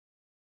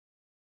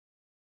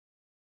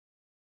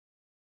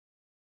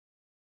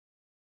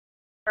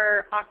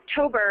for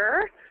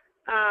October,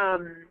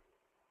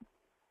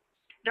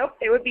 nope,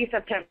 it would be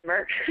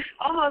September,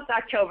 almost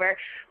October,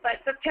 but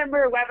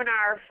September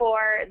webinar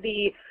for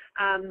the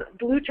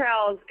Blue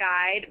Trails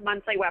Guide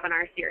monthly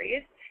webinar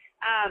series.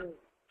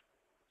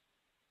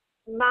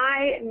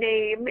 My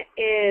name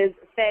is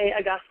Faye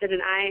Augustin,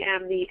 and I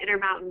am the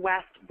Intermountain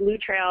West Blue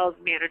Trails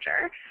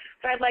Manager.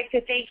 So I'd like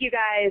to thank you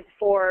guys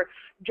for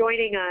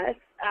joining us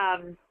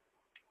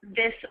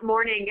this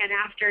morning and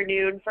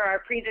afternoon for our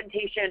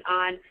presentation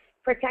on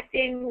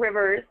protecting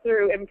rivers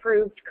through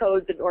improved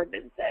codes and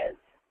ordinances.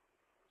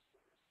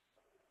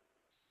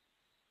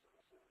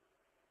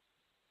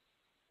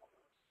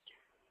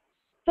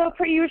 So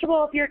per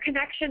usual, if your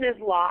connection is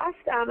lost,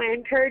 I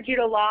encourage you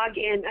to log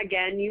in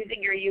again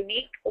using your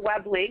unique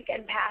web link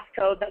and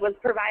passcode that was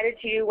provided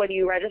to you when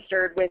you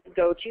registered with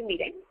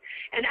GoToMeeting.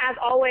 And as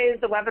always,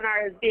 the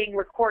webinar is being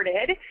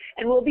recorded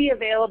and will be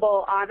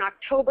available on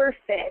October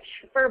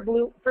 5th for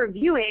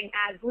viewing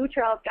at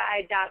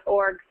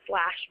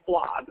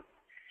bluetrailsguide.org/blog.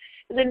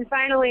 And then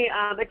finally,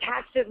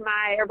 attached is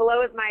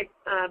below is my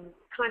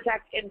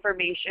contact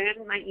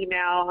information, my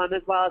email,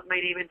 as well as my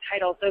name and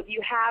title. So if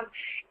you have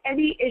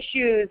any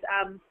issues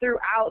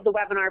throughout the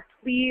webinar,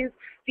 please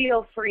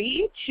feel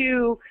free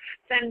to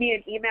send me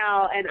an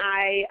email and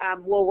I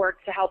will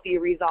work to help you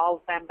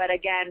resolve them. But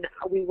again,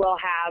 we will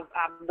have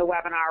the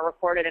webinar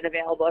recorded and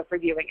available for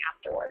viewing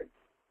afterwards.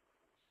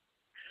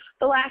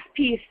 The last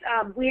piece,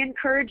 we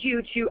encourage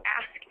you to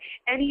ask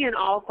any and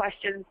all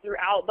questions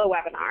throughout the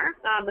webinar.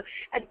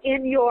 And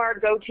in your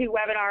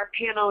GoToWebinar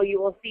panel, you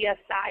will see a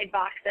side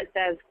box that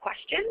says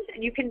questions,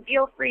 and you can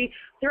feel free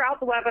throughout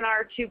the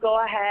webinar to go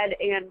ahead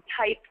and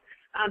type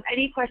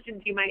any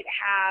questions you might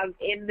have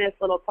in this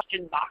little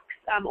question box,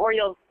 or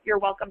you're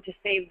welcome to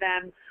save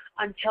them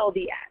until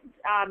the end.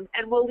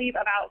 And we'll leave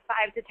about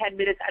 5 to 10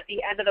 minutes at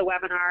the end of the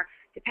webinar,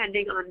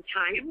 depending on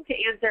time, to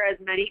answer as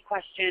many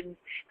questions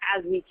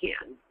as we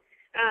can.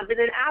 And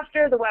then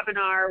after the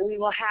webinar, we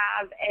will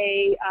have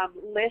a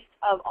list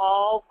of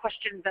all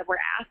questions that were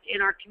asked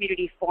in our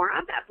community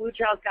forum at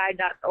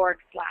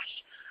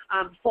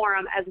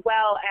bluetrailsguide.org/forum, as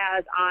well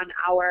as on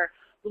our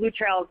Blue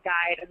Trails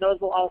Guide, and those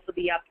will also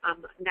be up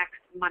next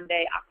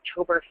Monday,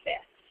 October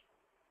 5th.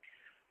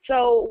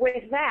 So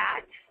with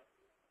that,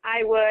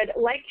 I would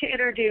like to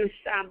introduce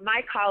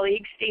my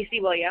colleague, Stacy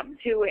Williams,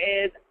 who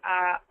is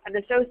an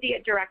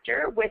Associate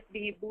Director with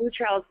the Blue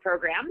Trails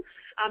Program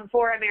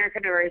for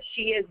American Rivers.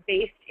 She is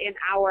based in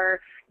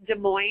our Des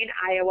Moines,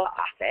 Iowa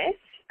office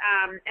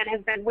and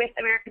has been with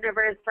American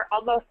Rivers for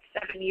almost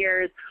 7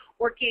 years,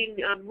 working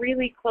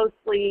really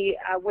closely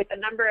with a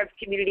number of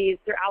communities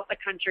throughout the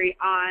country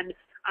on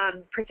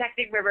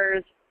protecting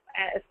rivers,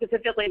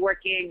 specifically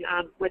working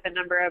with a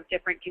number of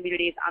different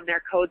communities on their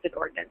codes and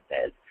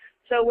ordinances.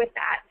 So with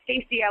that,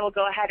 Stacy, I will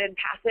go ahead and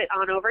pass it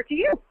on over to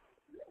you.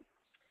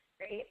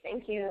 Great,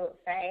 thank you,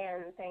 Faye,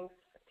 and thanks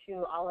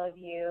to all of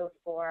you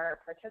for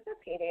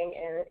participating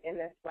in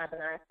this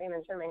webinar. As I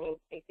mentioned, my name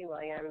is Stacy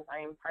Williams.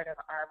 I'm part of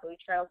our Blue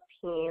Trails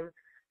team.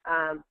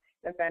 I've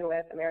been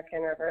with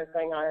American Rivers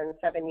going on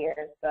 7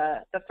 years,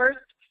 the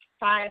first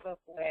 5 of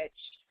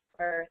which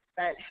were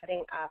spent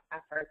heading up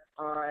efforts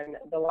on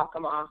the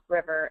Waccamaw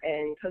River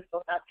in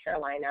coastal South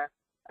Carolina,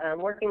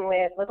 working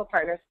with local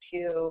partners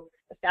to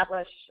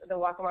establish the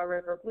Waccamaw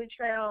River Blue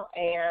Trail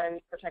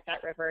and protect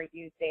that river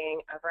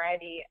using a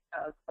variety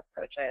of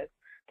approaches.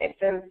 They've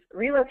since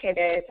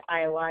relocated to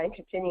Iowa and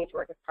continue to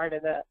work as part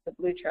of the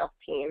Blue Trails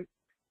team.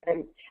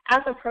 And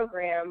as a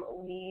program,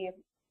 we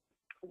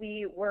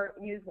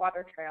use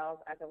water trails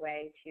as a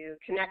way to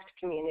connect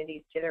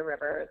communities to their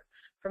rivers,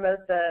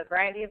 promote the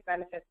variety of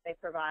benefits they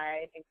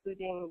provide,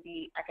 including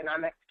the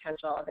economic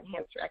potential of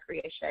enhanced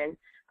recreation,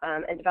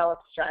 and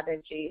develop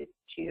strategies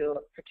to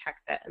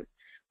protect them.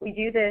 We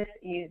do this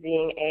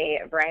using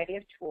a variety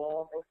of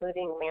tools,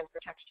 including land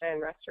protection,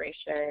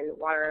 restoration,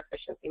 water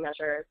efficiency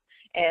measures,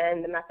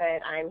 and the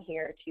method I'm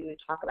here to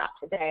talk about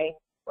today,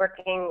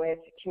 working with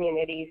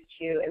communities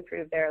to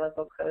improve their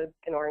local codes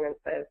and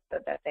ordinances so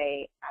that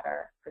they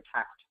better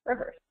protect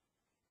rivers.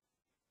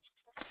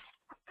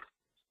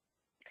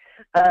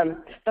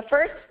 The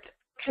first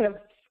kind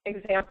of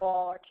example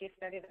or case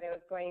study that I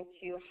was going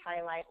to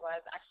highlight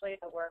was actually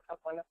the work of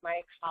one of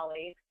my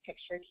colleagues,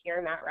 pictured here,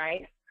 Matt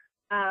Rice.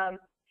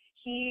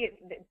 He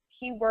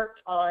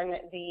worked on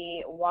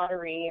the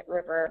Wateree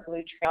River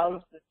Blue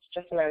Trail. This is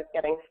just when I was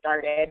getting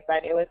started,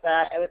 but it was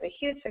a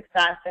huge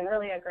success and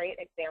really a great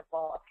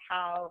example of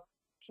how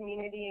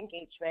community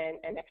engagement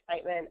and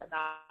excitement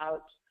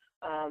about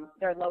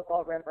their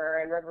local river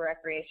and river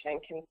recreation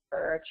can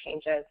spur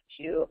changes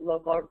to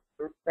local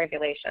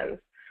regulations.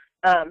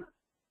 So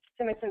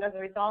mentioned, as a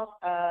result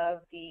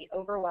of the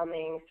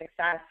overwhelming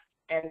success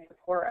and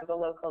support of the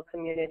local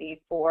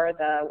community for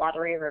the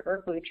Wateree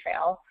River Blue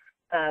Trail,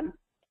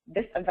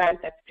 this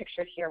event that's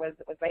pictured here was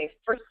my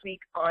first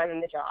week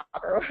on the job,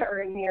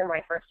 or near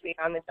my first week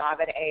on the job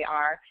at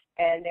AR,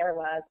 and there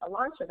was a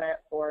launch event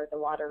for the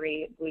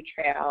Wateree Blue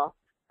Trail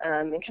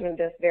in kind of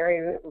this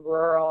very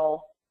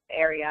rural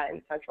area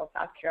in central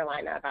South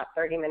Carolina, about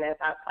 30 minutes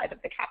outside of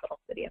the capital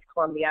city of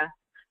Columbia.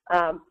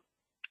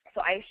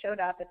 So I showed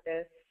up at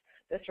this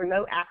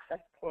remote access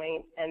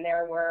point, and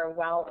there were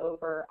well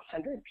over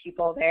 100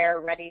 people there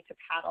ready to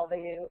paddle the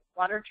new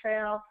water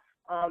trail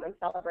and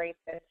celebrate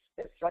this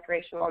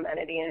recreational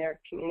amenity in their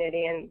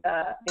community. And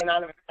the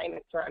amount of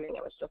excitement surrounding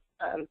it was just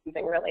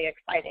something really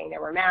exciting.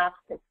 There were maps.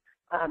 And,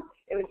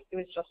 it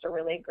was just a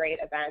really great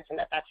event. And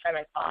at that time,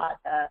 I saw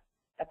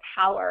the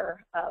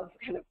power of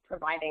kind of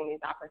providing these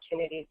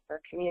opportunities for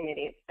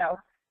communities. So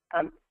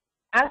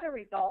as a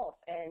result,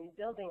 and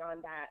building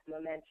on that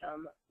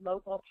momentum,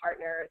 local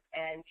partners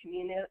and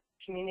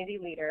community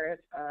leaders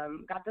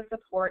got the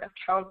support of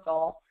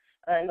council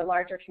and the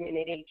larger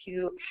community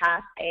to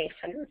pass a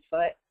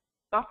 100-foot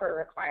buffer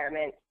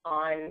requirement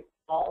on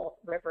all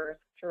rivers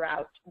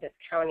throughout this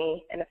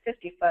county and a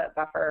 50-foot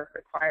buffer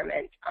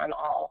requirement on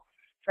all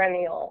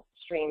perennial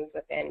streams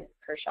within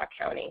Kershaw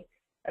County.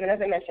 I mean, as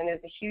I mentioned,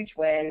 it was a huge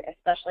win,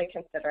 especially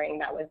considering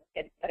that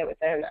it was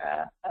in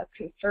a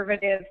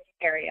conservative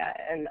area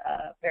and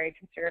a very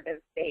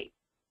conservative state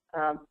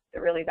that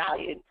really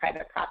valued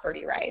private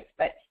property rights.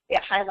 But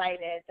it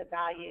highlighted the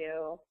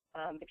value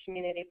the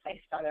community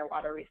placed on their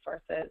water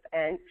resources,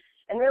 and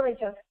really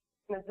just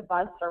the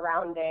buzz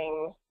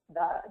surrounding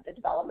the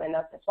development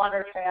of this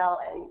water trail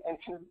and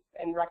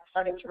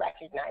starting to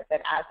recognize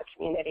it as a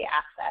community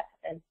asset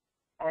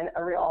and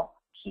a real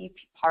key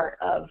part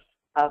of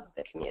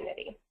the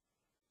community.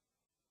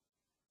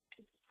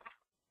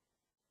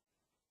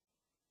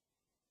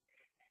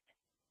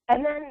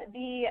 And then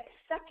the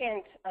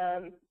second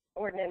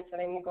ordinance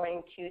that I'm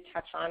going to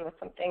touch on was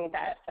something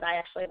that I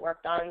actually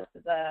worked on.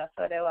 This is a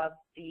photo of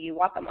the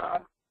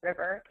Waccamaw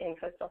River in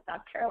coastal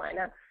South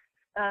Carolina.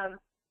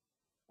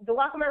 The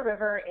Waccamaw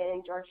River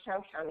in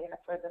Georgetown County,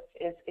 that's where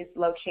this is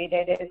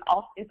located, is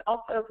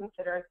also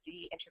considered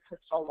the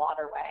intercoastal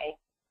waterway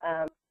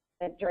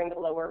during the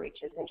lower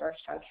reaches in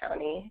Georgetown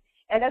County.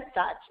 And as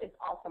such, it's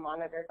also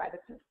monitored by the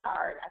Coast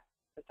Guard,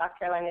 the South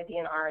Carolina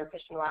DNR, and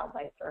Fish and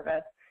Wildlife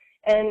Service.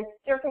 And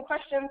there were some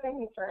questions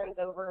and concerns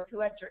over who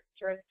had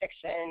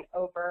jurisdiction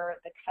over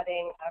the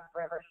cutting of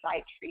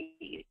riverside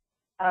trees.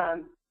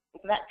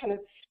 So that kind of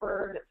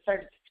started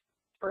to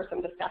spur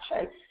some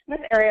discussion. And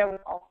this area was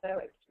also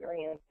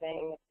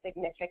experiencing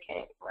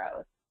significant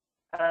growth.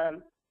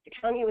 The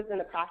county was in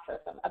the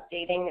process of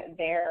updating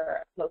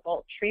their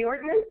local tree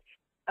ordinance.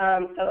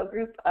 So a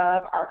group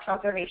of our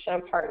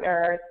conservation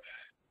partners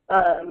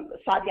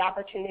saw the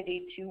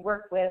opportunity to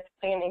work with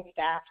planning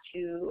staff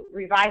to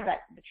revise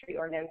the tree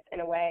ordinance in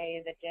a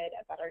way that did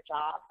a better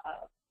job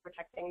of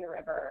protecting the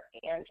river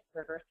and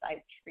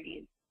riverside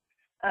trees.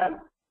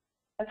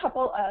 A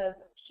couple of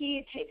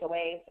key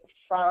takeaways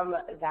from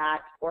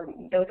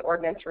those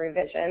ordinance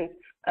revisions.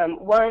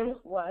 One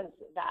was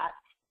that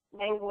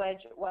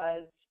language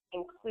was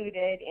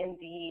included in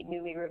the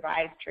newly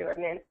revised tree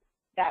ordinance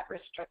that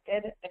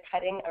restricted the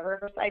cutting of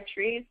riverside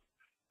trees.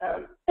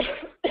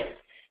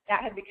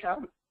 That had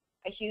become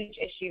a huge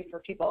issue for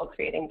people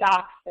creating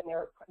docks, and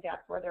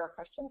that's where there were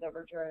questions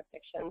over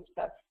jurisdictions.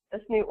 So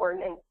this new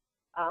ordinance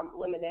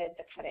limited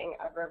the cutting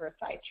of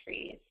riverside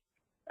trees.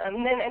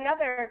 And then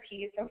another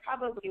piece, and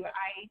probably what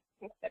I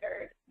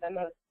considered the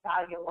most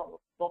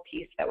valuable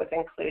piece that was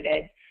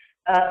included,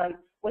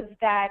 was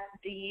that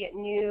the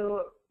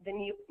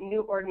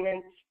new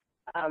ordinance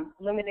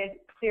limited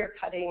clear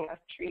cutting of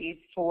trees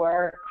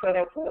for quote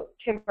unquote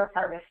timber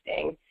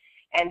harvesting,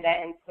 and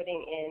then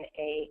putting in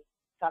a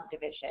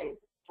subdivision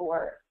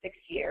for 6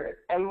 years,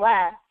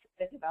 unless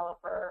the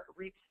developer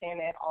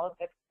replanted all of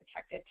the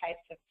protected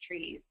types of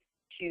trees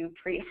to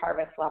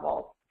pre-harvest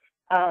levels.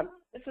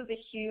 This was a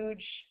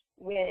huge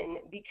win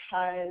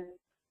because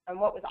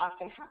what was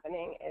often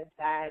happening is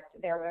that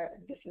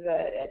this is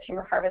a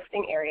timber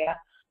harvesting area,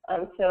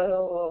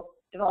 so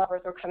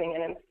developers were coming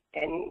in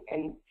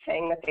and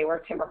saying that they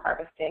were timber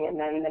harvesting, and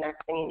then the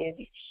next thing you knew,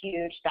 these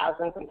huge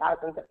thousands and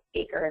thousands of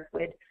acres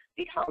would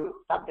become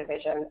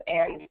subdivisions,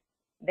 and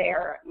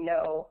there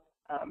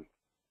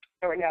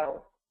were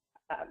no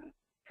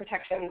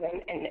protections,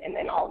 and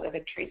then all of the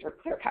trees were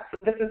clear cut. So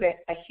this is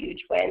a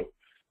huge win.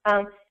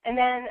 And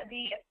then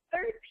the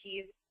third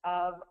piece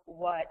of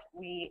what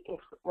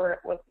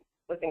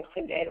was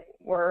included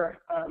was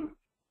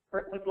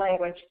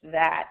language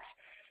that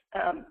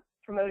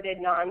promoted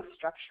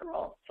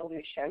non-structural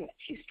solutions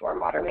to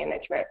stormwater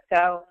management.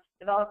 So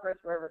developers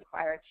were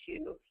required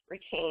to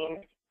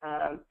retain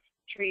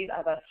trees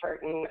of a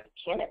certain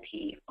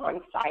canopy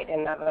on site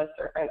and of a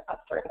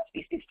certain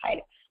species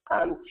type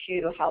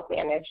to help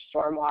manage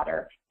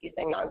stormwater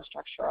using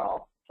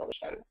non-structural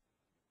solutions.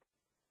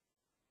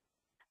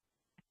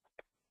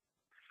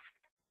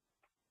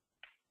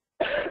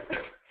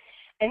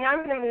 And now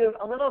I'm going to move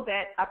a little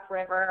bit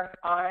upriver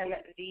on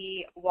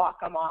the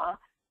Waccamaw.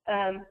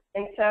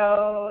 And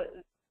so,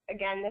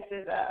 again, this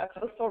is a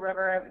coastal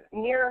river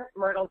near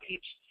Myrtle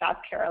Beach, South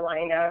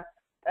Carolina.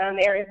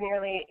 The area is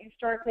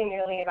historically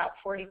nearly about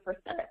 40%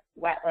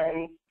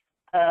 wetlands.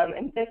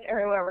 And this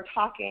area where we're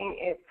talking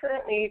is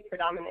currently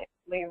predominantly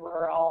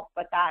rural,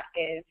 but that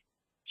is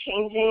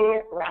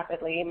changing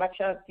rapidly. Much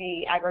of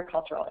the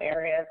agricultural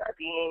areas are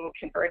being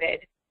converted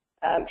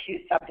two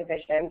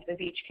subdivisions. The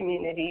beach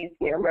communities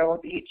near Myrtle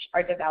Beach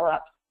are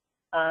developed,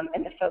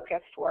 and the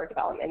focus for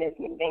development is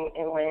moving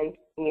inland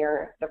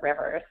near the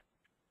rivers.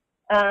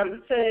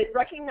 So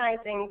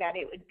recognizing that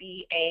it would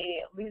be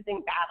a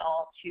losing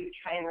battle to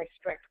try and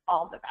restrict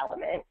all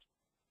development,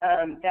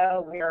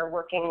 though we are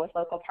working with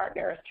local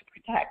partners to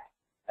protect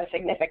a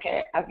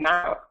significant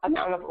amount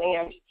of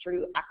land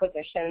through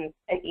acquisitions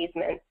and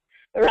easements,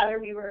 but rather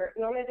we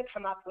wanted to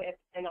come up with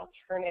an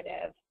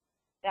alternative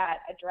that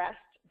addressed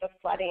the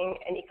flooding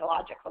and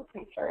ecological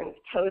concerns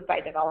posed by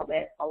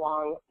development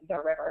along the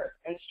rivers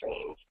and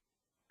streams.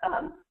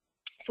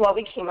 So what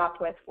we came up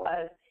with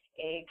was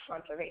a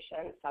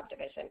conservation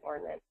subdivision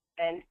ordinance.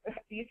 And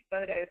these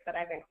photos that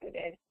I've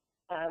included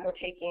were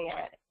taken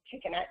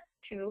at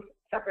two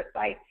separate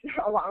sites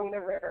along the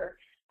river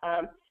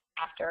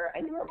after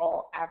a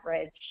normal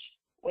average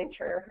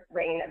winter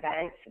rain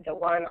event. The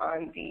one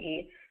on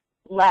the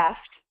left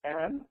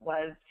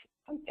was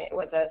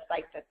a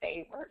site that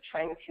they were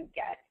trying to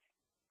get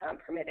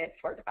permitted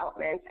for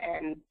development,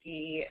 and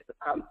the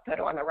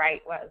photo on the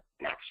right was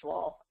an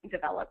actual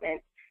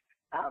development,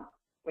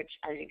 which,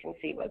 as you can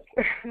see,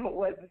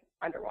 was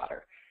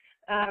underwater.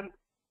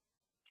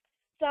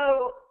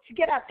 So to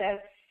get at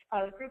this,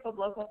 a group of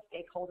local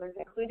stakeholders,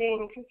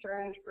 including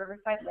concerned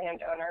riverside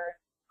landowners,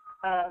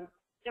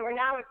 that were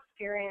now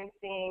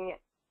experiencing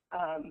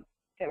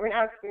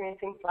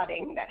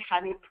flooding that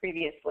hadn't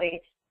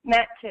previously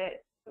met to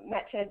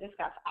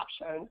discuss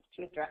options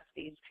to address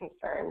these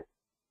concerns.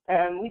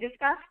 We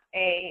discussed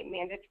a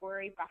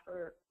mandatory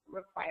buffer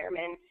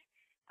requirement,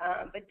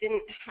 but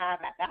didn't have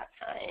at that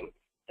time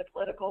the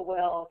political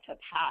will to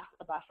pass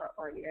a buffer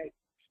ordinance.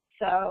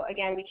 So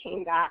again, we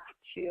came back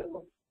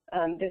to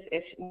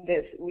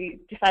we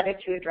decided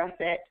to address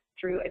it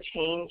through a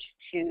change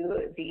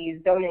to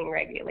the zoning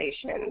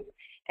regulations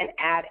and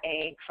add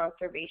a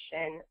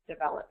conservation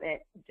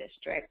development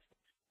district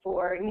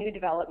for new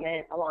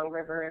development along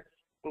rivers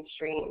and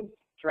streams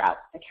throughout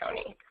the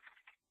county.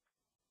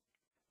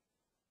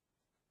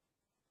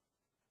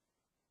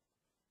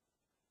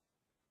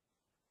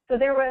 So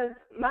there was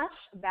much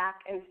back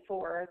and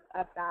forth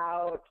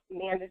about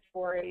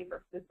mandatory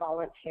versus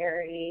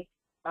voluntary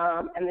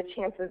and the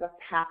chances of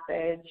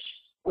passage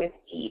with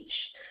each.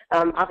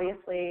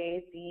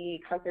 Obviously, the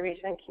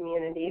conservation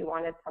community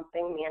wanted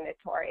something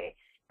mandatory.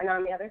 And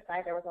on the other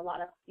side, there was a lot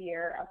of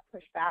fear of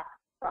pushback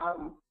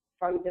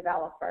from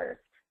developers.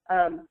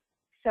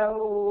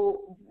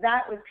 So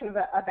that was kind of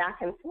a back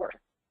and forth.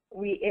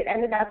 It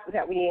ended up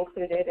that we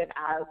included it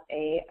as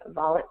a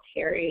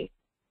voluntary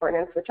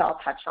ordinance, which I'll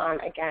touch on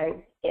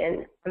again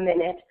in a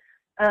minute.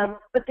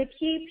 But the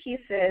key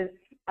pieces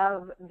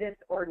of this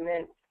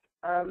ordinance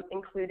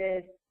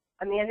included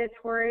a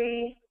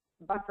mandatory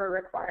buffer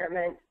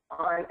requirement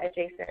on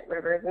adjacent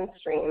rivers and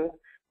streams.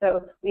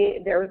 So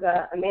there was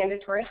a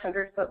mandatory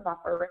 100-foot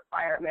buffer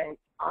requirement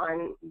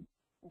on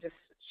just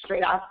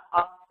straight off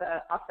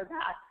the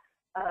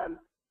bat.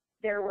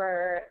 There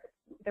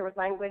was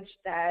language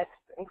that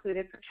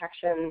included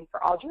protection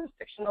for all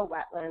jurisdictional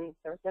wetlands.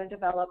 There was no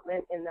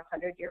development in the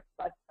 100-year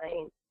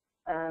floodplain,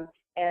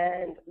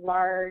 and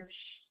large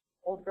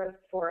old-growth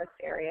forest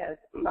areas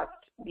must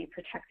be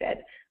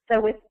protected. So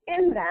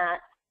within that,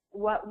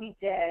 what we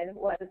did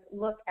was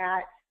look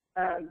at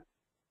an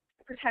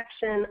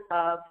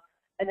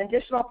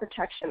additional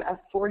protection of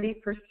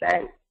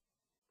 40%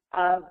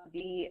 of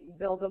the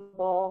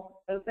buildable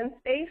open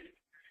space.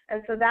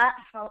 And so that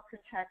helped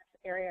protect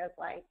areas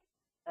like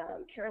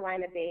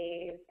Carolina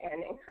Bays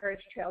and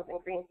encourage trails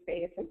and green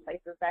space in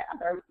places that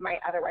might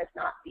otherwise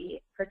not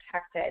be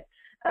protected.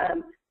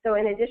 So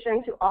in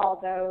addition to all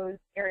those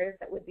areas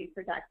that would be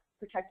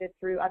protected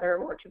through other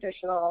more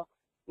traditional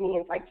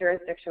means like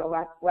jurisdictional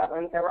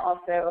wetlands, there were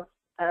also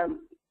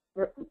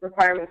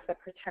requirements that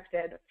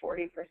protected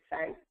 40%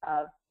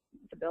 of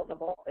the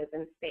buildable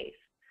open space.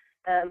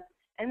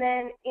 And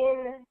then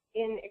in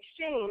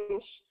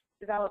exchange,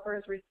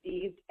 developers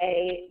received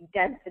a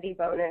density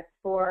bonus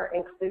for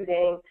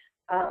including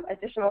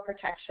additional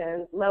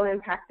protections, low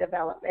impact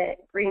development,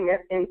 green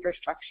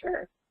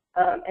infrastructure,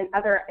 and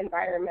other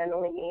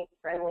environmentally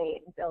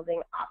friendly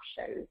building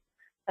options.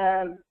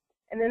 And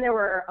then there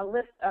were a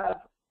list of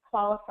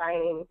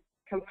qualifying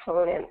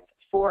components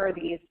for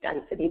these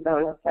density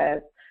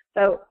bonuses.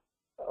 So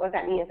what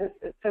that means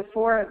is, so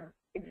for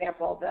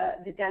example,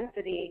 the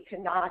density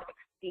could not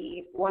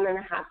exceed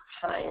 1.5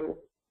 times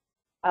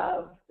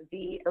of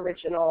the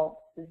original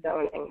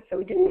zoning.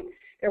 So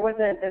there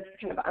wasn't this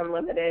kind of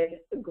unlimited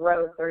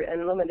growth or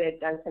unlimited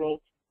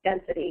density.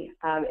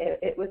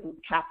 It was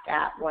capped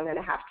at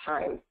 1.5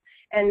 times.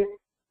 And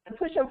the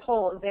push and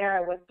pull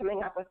there was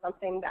coming up with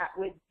something that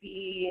would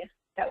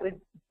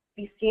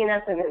be seen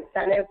as an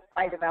incentive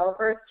by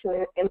developers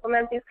to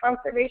implement these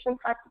conservation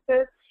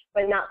practices,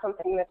 but not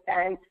something that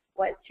then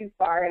went too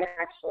far and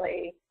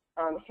actually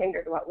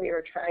hindered what we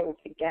were trying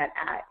to get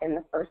at in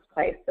the first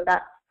place. So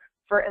that's,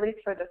 at least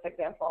for this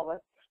example,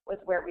 was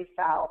where we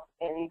fell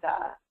in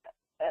the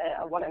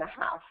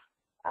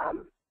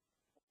 1.5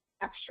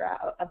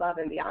 extra above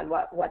and beyond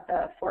what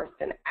the forest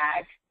and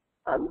ag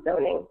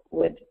zoning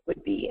would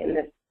be in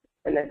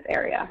this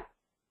area.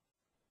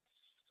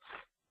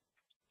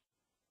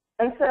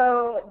 And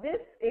so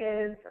this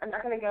is, I'm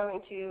not going to go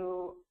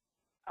into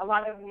a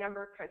lot of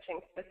number crunching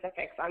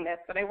specifics on this,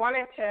 but I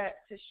wanted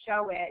to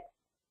show it,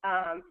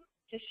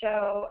 to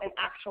show an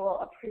actual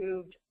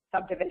approved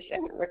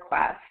subdivision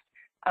request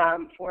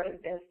for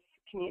this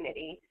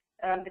community.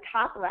 The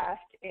top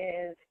left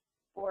is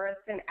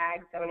forest and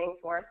ag zoning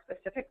for a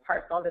specific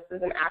parcel. This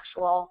is an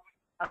actual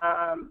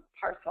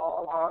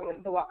parcel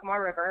along the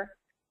Waccamaw River.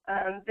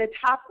 The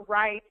top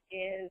right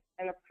is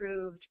an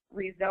approved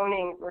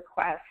rezoning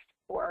request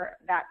for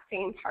that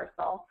same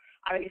parcel.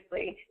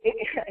 Obviously,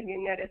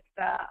 you notice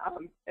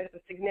there's a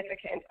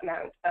significant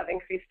amount of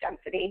increased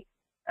density.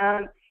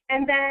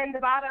 And then the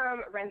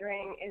bottom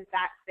rendering is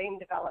that same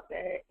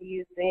development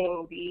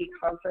using the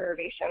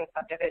conservation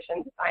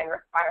subdivision design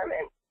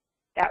requirements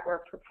that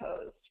were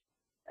proposed.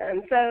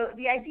 So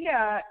the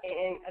idea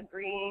in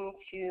agreeing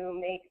to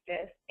make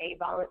this a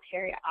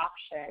voluntary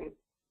option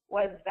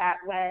was that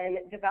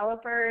when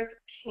developers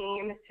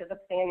came to the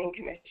Planning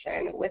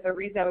Commission with a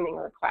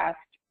rezoning request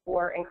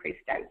for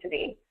increased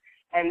density,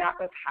 and that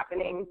was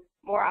happening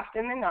more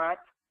often than not,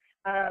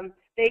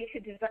 they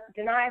could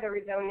deny the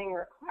rezoning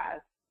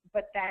request,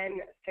 but then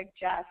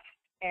suggest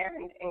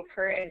and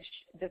encourage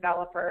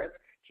developers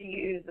to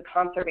use the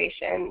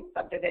conservation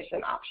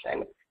subdivision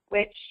option,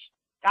 which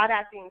got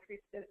at the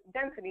increased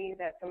density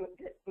that some of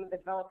the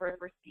developers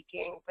were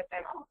seeking, but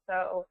then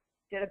also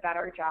did a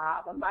better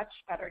job, a much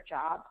better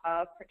job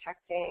of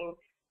protecting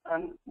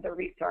the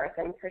resource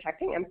and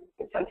protecting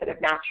sensitive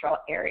natural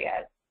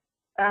areas.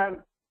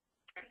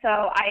 So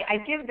I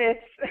give this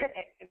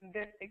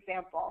this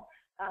example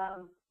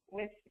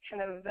with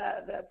kind of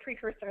the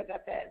precursor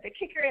that the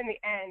kicker in the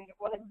end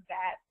was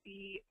that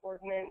the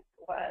ordinance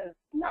was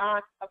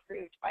not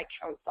approved by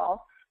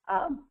council.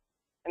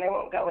 And I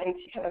won't go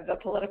into kind of the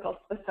political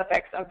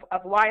specifics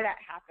of why that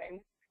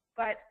happened,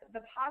 but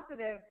the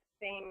positive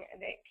thing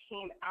that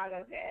came out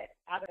of this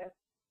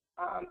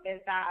is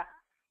that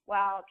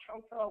while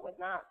council was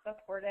not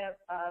supportive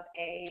of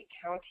a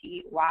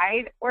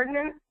county-wide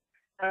ordinance,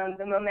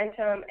 the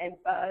momentum and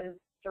buzz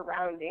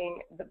surrounding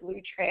the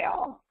Blue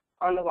Trail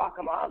on the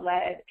Waccamaw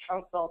led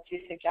council to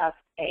suggest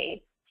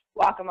a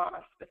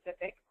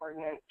Waccamaw-specific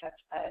ordinance such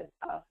as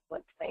a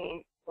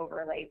floodplain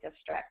overlay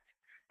district.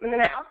 And then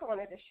I also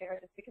wanted to share,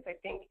 just because I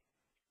think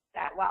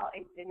that while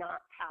it did not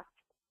pass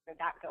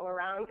that go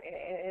around,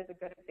 it is a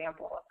good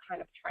example of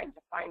kind of trying to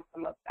find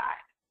some of that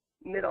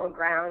middle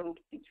ground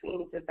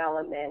between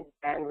development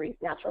and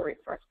natural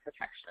resource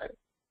protection.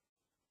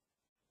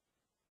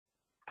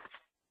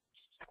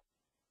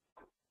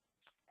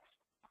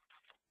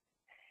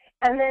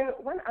 And then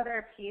one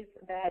other piece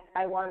that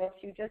I wanted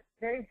to just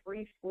very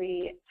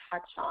briefly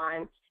touch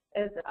on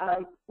is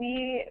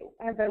we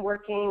have been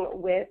working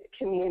with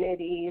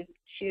communities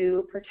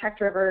to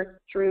protect rivers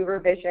through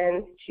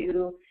revisions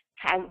to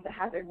the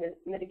hazard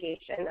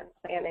mitigation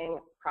planning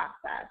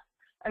process.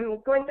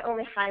 I'm going to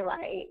only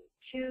highlight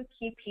two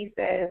key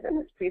pieces in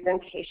this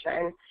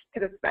presentation.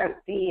 Could have spent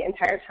the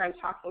entire time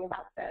talking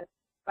about this,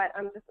 but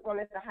I just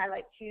wanted to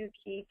highlight two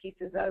key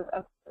pieces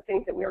of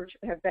things that we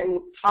have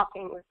been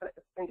talking with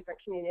different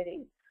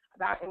communities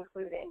about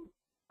including.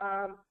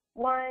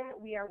 One,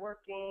 we're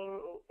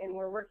working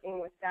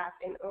with staff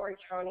in Orange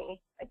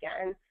County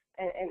again,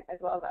 and as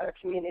well as other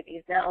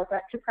communities now,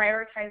 but to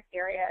prioritize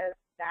areas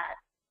that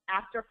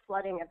after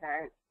flooding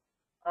events,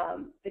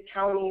 the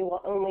county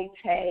will only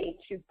pay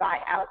to buy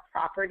out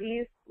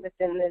properties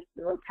within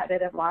the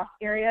repetitive loss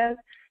areas.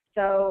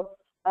 So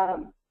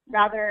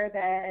rather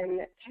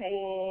than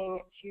paying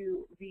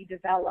to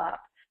redevelop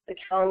the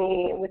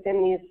county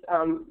within these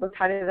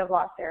repetitive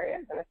loss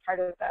areas and as part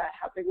of the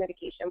hazard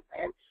mitigation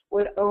plan,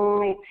 would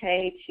only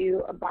pay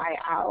to buy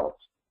out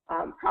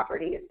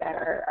properties that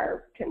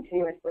are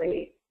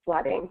continuously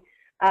flooding.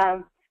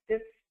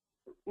 This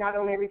not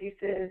only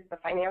reduces the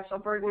financial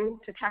burden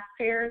to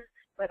taxpayers,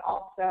 but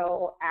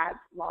also adds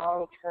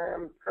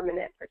long-term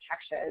permanent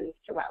protections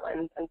to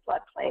wetlands and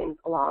floodplains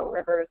along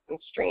rivers and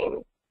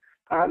streams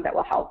that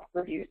will help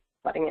reduce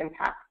flooding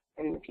impacts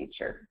in the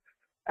future.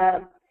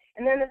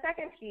 And then the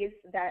second piece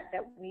that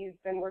we've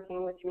been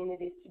working with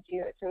communities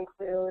to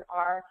include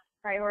are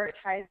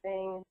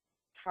prioritizing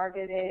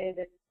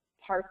targeted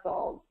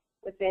parcels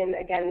within,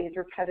 again, these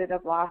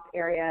repetitive loss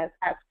areas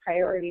as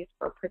priorities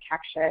for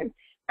protection,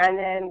 and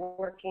then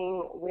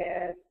working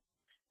with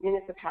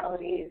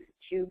municipalities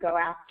to go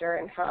after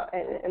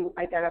and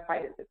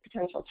identify the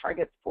potential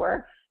targets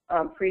for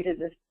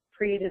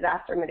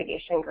pre-disaster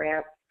mitigation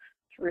grants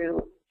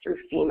through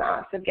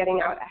FEMA, so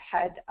getting out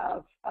ahead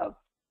of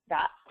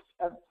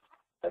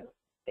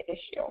the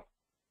issue.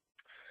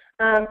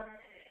 And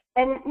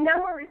now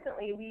more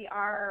recently, we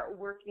are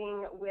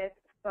working with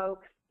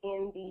folks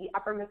in the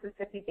Upper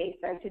Mississippi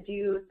Basin to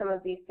do some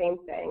of these same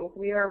things.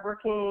 We are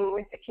working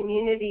with the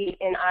community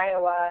in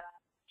Iowa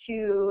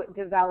to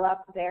develop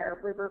their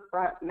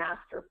riverfront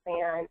master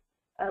plan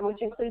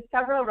which includes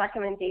several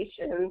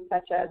recommendations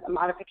such as a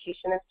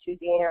modification of 2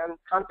 dams,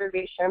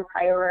 conservation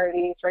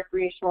priorities,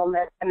 recreational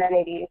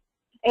amenities,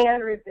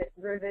 and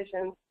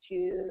revisions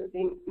to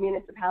the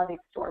municipality's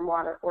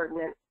stormwater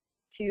ordinance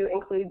to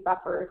include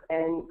buffers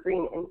and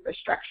green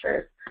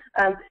infrastructure.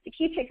 The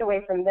key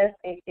takeaway from this,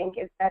 I think,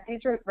 is that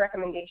these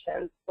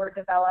recommendations were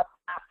developed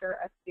after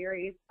a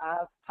series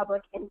of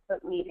public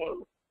input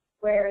meetings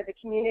where the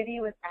community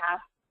was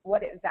asked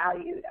what it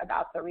valued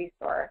about the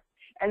resource.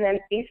 And then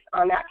based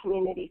on that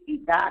community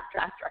feedback,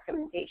 draft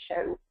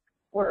recommendations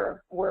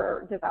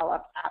were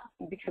developed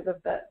because of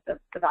the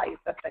values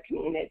that the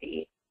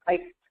community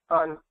placed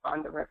on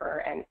the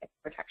river and its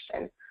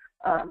protection.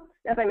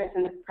 As I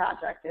mentioned, this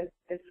project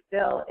is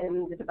still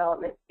in the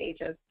development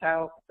stages,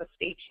 so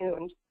stay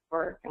tuned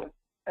for kind of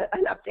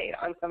an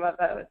update on some of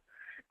those.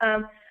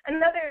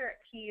 Another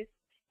piece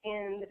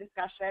in the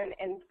discussion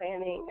and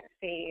planning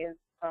phase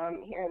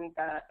here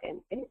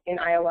in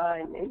Iowa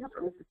and in the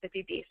upper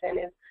Mississippi Basin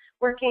is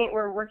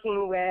we're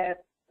working with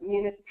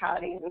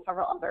municipalities and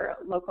several other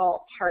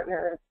local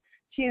partners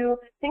to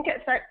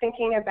start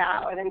thinking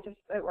about, and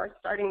we're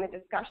starting the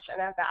discussion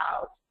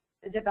about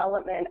the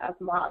development of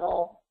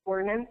model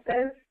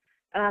ordinances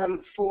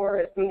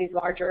for some of these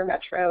larger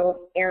metro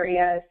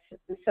areas,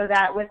 so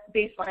that with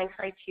baseline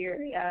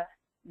criteria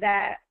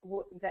that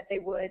they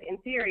would, in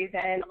theory,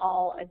 then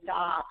all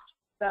adopt,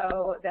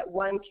 so that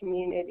one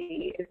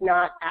community is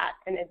not at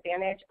an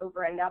advantage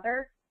over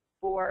another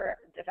for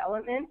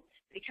development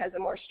because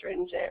of more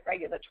stringent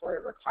regulatory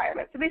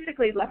requirements. So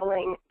basically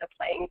leveling the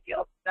playing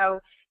field. So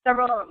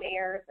several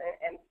mayors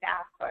and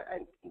staff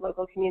and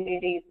local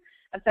communities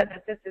have said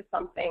that this is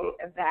something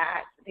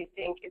that they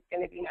think is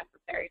going to be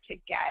necessary to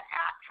get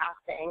at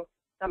passing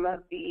some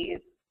of these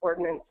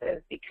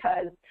ordinances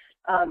because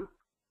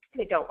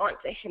they don't want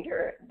to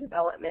hinder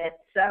development.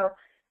 So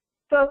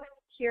folks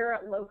here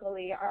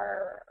locally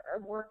are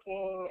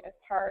working as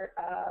part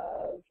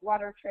of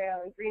water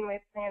trail and greenway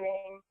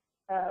planning,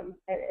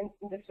 and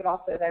this would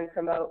also then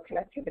promote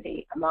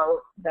connectivity among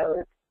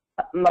those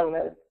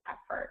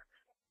efforts.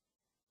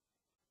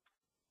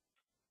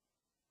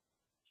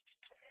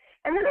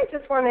 And then I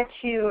just wanted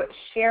to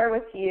share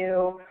with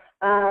you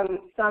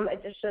some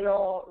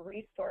additional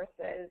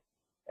resources.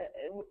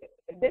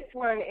 This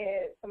one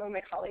is some of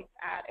my colleagues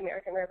at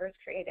American Rivers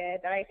created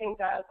that I think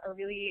does a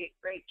really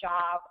great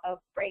job of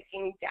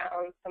breaking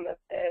down some of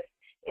this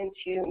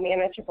into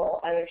manageable,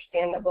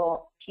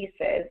 understandable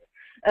pieces.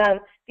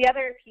 The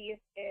other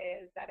piece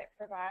is that it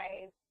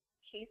provides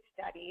case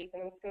studies,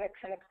 and I'm just going to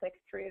kind of click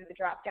through the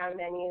drop-down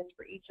menus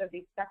for each of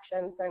these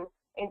sections, and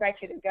I invite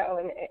you to go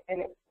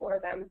and explore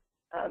them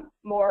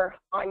more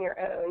on your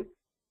own.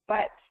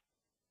 But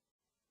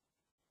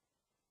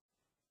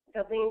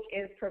the link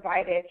is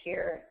provided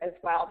here as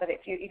well, but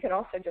if you can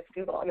also just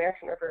Google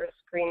American Rivers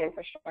Green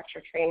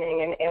Infrastructure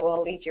Training and it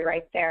will lead you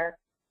right there.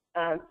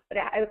 But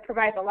it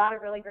provides a lot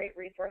of really great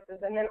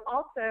resources, and then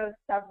also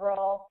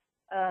several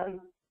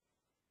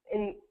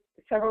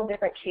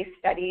different case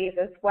studies,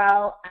 as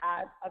well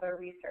as other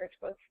research,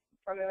 both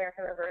from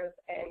American Rivers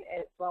and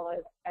as well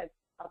as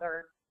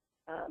other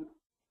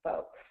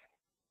folks.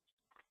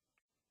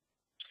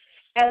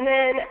 And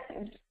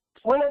then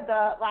one of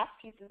the last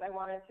pieces I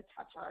wanted to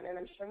touch on, and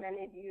I'm sure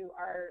many of you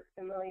are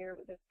familiar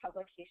with this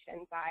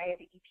publication by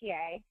the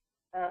EPA.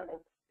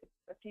 It's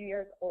a few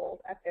years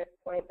old at this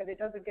point, but it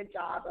does a good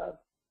job of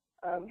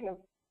kind of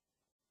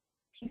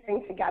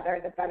piecing together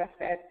the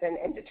benefits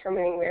and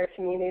determining where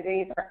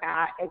communities are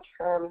at in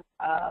terms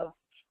of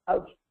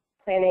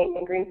planning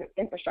and green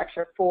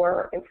infrastructure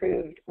for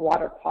improved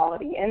water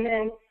quality. And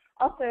then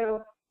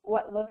also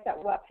looks at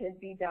what could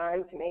be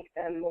done to make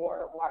them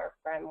more water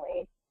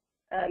friendly.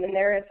 And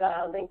there is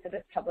a link to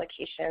this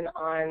publication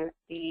on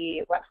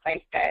the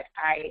website that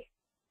I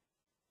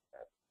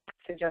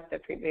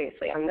suggested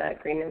previously on the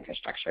Green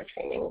Infrastructure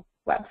Training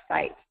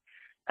website.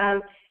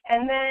 And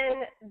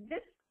then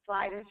this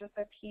slide is just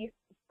a piece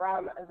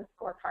from the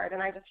scorecard,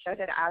 and I just showed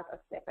it as a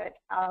snippet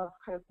of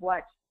kind of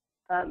what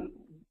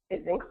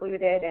is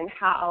included and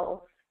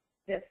how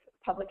this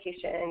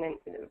publication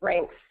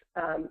ranks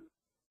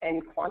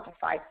and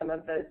quantifies some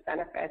of those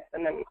benefits,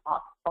 and then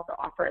also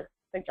offers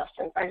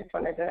suggestions. I just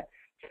wanted to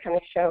kind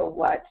of show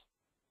what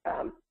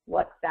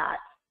that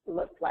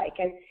looks like.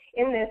 And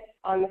in this,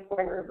 on the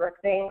scoring rubric,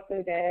 they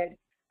included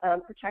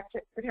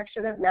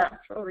protection of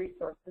natural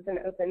resources and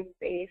open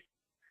space,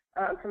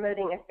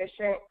 promoting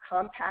efficient,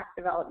 compact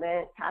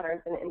development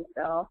patterns and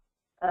infill,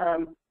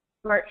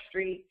 smart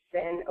streets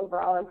and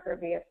overall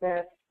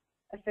imperviousness,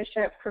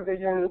 efficient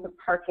provisions of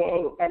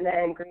parking, and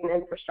then green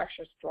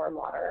infrastructure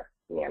stormwater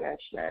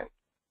management.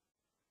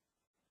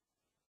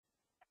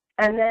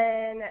 And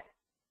then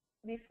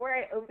before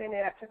I open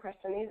it up to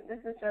questions, this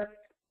is just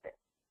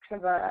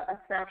kind of a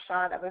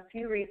snapshot of a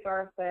few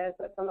resources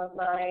that some of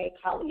my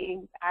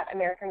colleagues at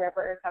American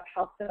Rivers have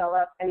helped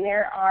develop, and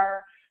there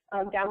are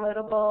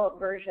downloadable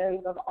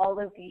versions of all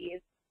of these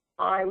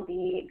on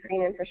the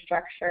Green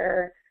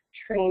Infrastructure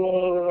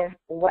Training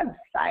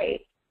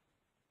website.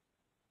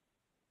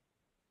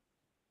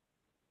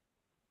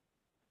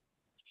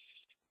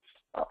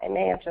 well, I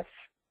may have just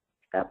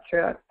stepped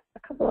through a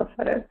couple of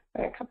photos,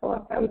 or a couple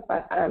of them,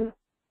 but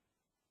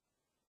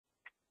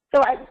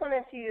so I just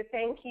wanted to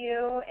thank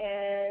you,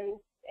 and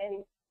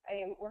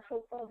we're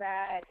hopeful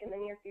that in the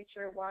near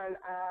future, one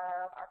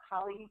of our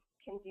colleagues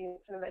can do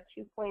sort of a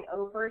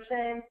 2.0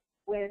 version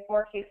with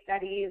more case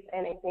studies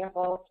and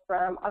examples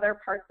from other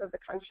parts of the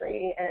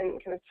country,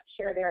 and kind of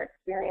share their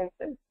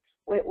experiences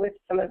with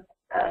some of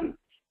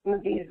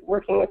these,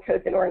 working with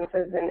codes and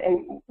ordinances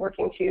and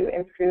working to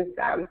improve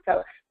them.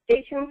 So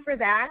stay tuned for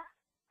that.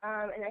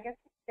 And I guess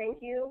thank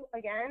you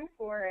again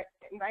for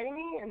inviting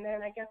me. And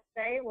then I guess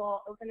today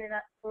we'll open it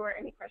up for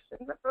any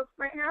questions that folks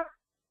might have.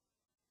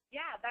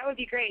 Yeah, that would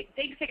be great.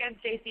 Thanks again,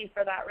 Stacy,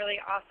 for that really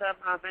awesome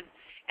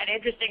and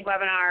interesting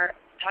webinar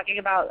talking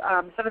about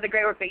some of the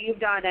great work that you've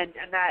done and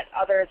that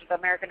others with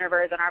American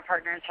Rivers and our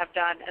partners have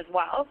done as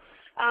well.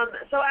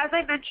 So as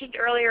I mentioned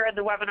earlier in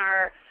the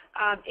webinar,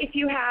 if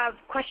you have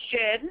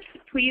questions,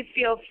 please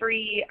feel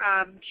free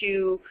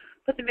to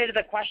put them into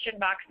the question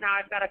box now.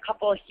 I've got a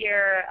couple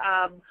here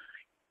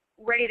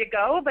ready to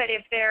go, but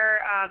if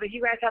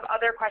you guys have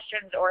other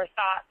questions or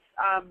thoughts,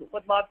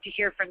 would love to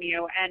hear from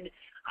you. And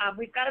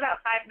we've got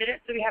about 5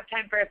 minutes, so we have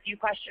time for a few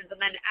questions.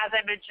 And then, as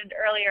I mentioned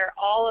earlier,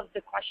 all of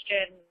the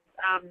questions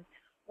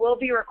will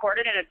be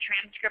recorded, and a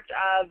transcript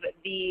of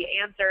the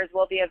answers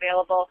will be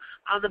available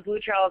on the Blue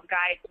Trails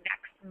Guide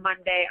next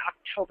Monday,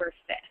 October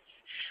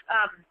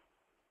 5th.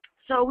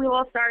 So we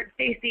will start,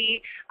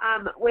 Stacy,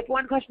 with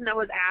one question that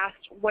was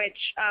asked, which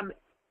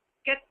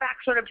gets back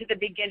sort of to the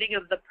beginning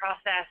of the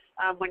process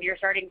when you're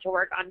starting to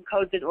work on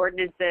codes and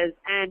ordinances.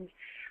 And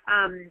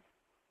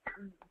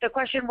the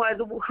question was,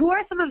 who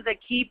are some of the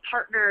key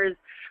partners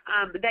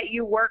that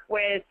you work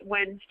with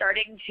when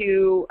starting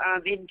to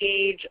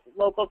engage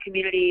local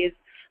communities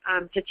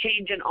to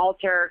change and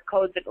alter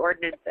codes and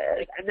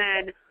ordinances? And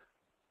then,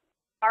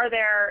 are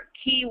there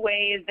key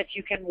ways that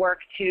you can work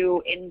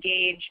to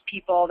engage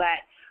people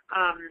that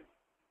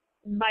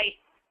might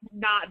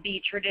not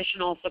be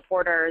traditional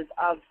supporters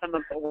of some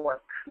of the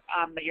work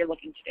that you're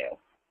looking to do?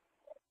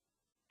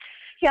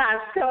 Yeah,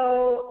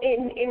 so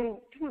in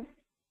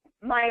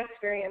my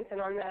experience and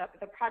on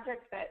the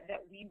projects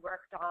that we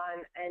worked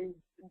on, and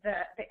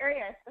the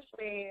area,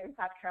 especially in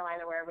South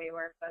Carolina where we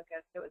were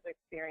focused, it was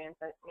experiencing,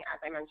 as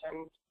I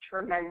mentioned,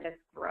 tremendous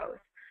growth.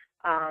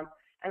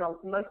 And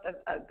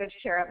a good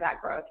share of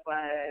that growth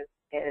was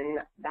in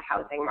the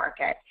housing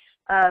market.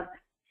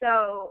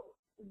 So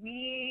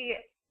we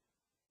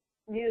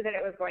knew that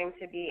it was going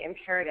to be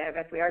imperative,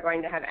 if we are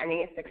going to have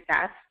any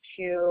success,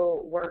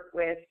 to work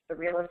with the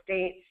real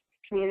estate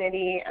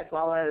community as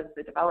well as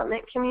the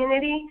development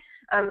community.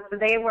 So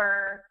they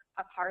were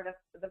a part of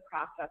the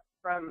process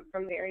from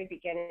the very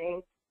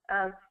beginning.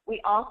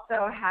 We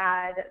also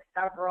had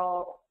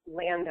several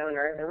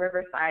landowners and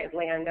Riverside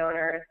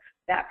landowners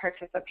that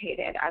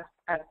participated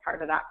as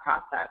part of that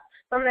process.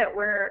 Some that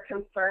were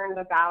concerned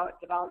about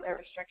development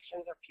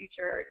restrictions or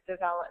future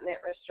development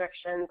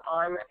restrictions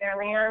on their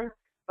land,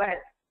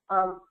 but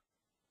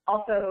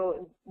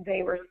also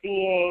they were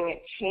seeing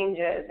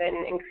changes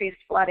and increased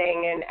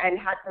flooding and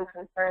had some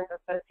concerns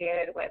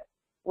associated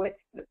with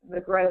the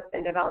growth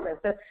and development.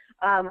 So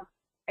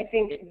I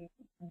think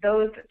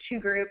those two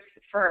groups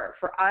for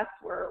us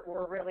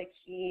were really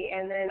key.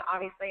 And then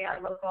obviously our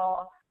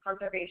local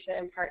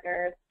conservation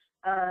partners,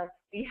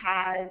 we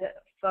had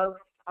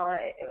folks,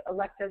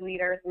 elected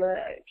leaders in the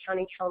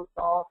county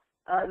council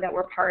that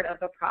were part of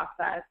the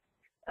process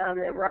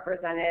that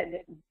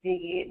represented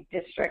the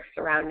districts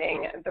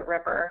surrounding the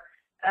river.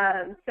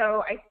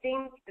 So I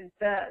think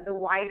the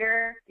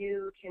wider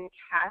you can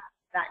cast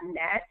that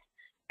net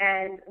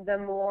and the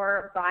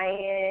more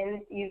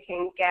buy-in you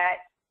can get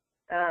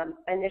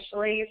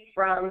initially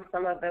from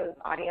some of those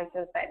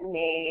audiences that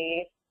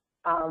may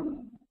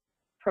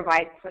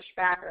provide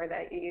pushback, or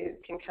that you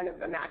can kind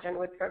of imagine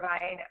would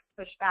provide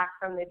pushback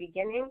from the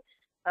beginning,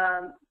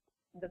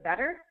 the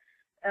better.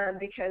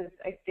 Because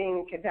I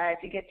think that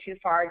if you get too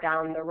far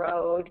down the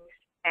road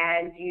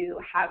and you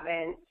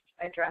haven't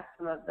addressed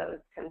some of those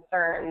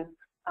concerns,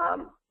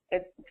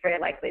 it's very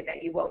likely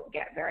that you won't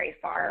get very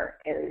far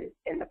in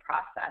the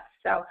process.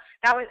 So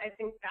that was, I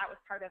think, that was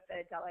part of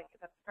the delicate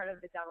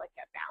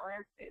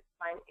balance. Is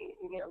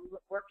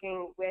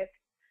working with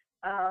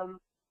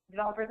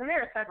developers, and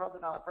there are several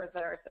developers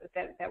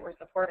that were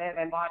supportive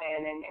and bought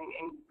in and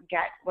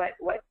get what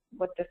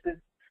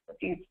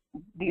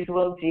these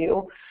will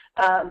do.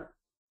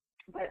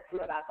 But some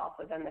of that's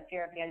also then the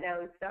fear of the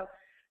unknown. So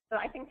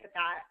I think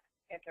that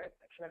if there's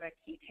kind of a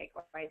key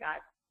takeaway,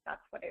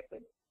 that's what it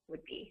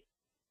would be.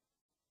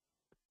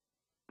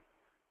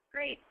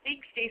 Great,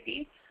 thanks,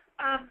 Stacy.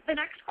 The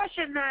next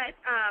question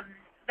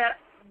that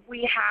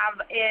we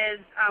have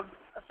is,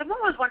 someone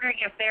was wondering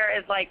if there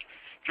is like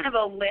kind of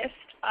a list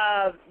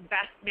of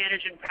best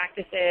management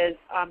practices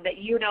that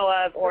you know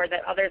of or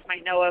that others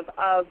might know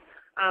of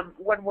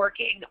when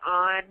working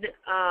on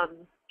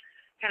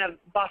kind of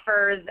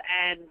buffers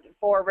and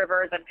for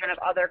rivers and kind of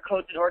other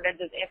codes and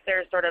ordinances, if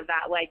there's sort of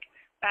that like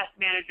best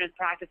management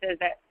practices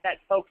that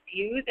folks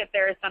use, if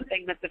there is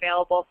something that's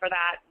available for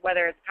that,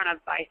 whether it's kind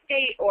of by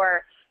state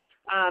or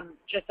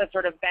just that's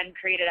sort of been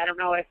created. I don't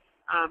know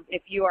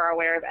if you are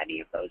aware of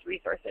any of those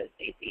resources,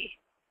 Stacey.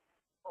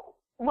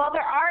 Well,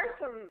 there are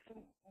some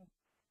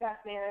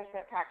best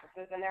management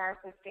practices, and there are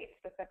some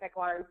state-specific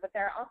ones, but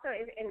there are also,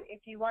 and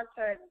if you want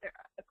to,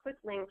 a quick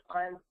link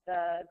on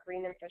the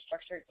Green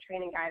Infrastructure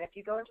Training Guide. If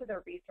you go into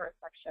the resource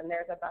section,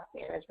 there's a best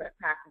management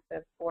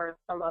practices for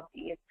some of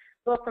these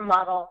local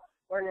model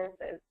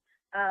ordinances.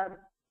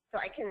 So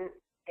I can,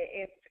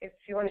 if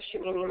you want to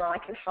shoot me an email,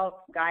 I can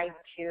help guide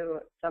to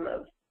some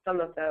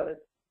of those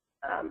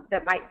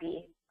that might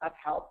be of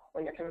help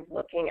when you're kind of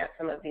looking at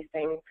some of these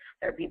things.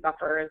 There'd be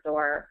buffers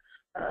or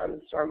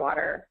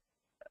stormwater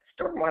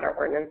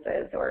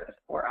ordinances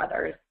or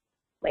others,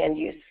 land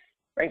use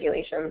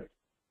regulations.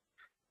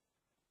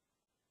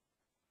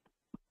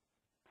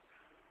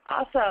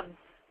 Awesome.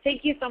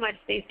 Thank you so much,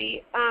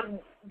 Stacey.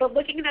 But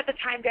looking at the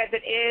time, guys,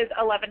 it is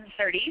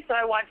 11:30, so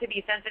I want to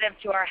be sensitive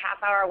to our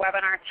half-hour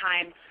webinar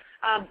time.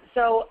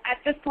 So at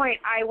this point,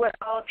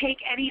 I'll take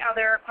any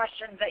other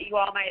questions that you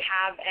all might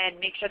have and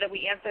make sure that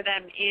we answer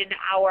them in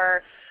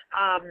our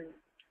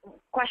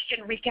question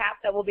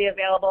recap that will be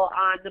available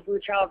on the Blue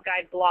Trails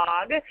Guide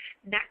blog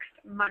next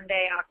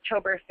Monday,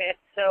 October 5th.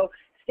 So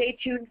stay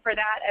tuned for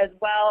that, as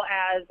well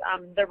as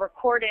the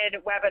recorded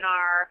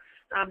webinar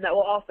that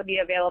will also be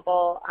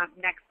available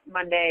next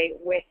Monday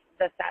with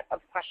the set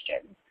of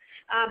questions.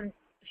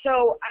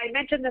 So I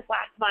mentioned this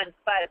last month,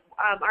 but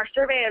our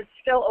survey is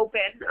still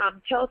open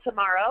till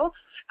tomorrow,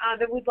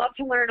 and we'd love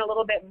to learn a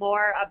little bit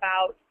more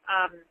about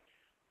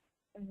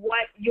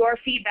what your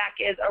feedback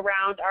is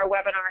around our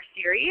webinar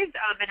series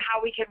and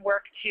how we can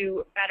work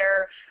to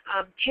better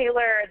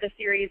tailor the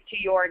series to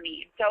your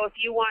needs. So if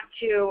you want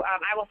to,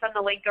 I will send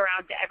the link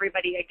around to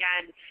everybody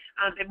again,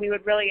 and we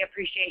would really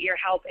appreciate your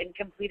help in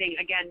completing,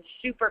 again,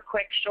 super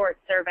quick, short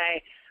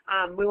survey.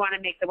 We want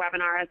to make the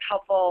webinar as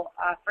helpful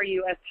for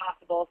you as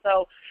possible.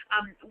 So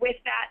with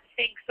that,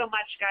 thanks so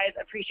much, guys.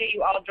 Appreciate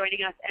you all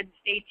joining us, and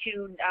stay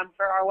tuned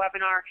for our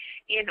webinar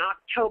in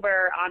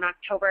October, on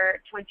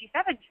October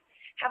 27th.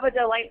 Have a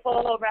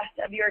delightful rest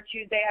of your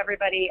Tuesday,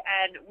 everybody,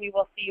 and we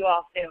will see you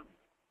all soon.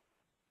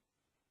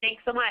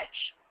 Thanks so much.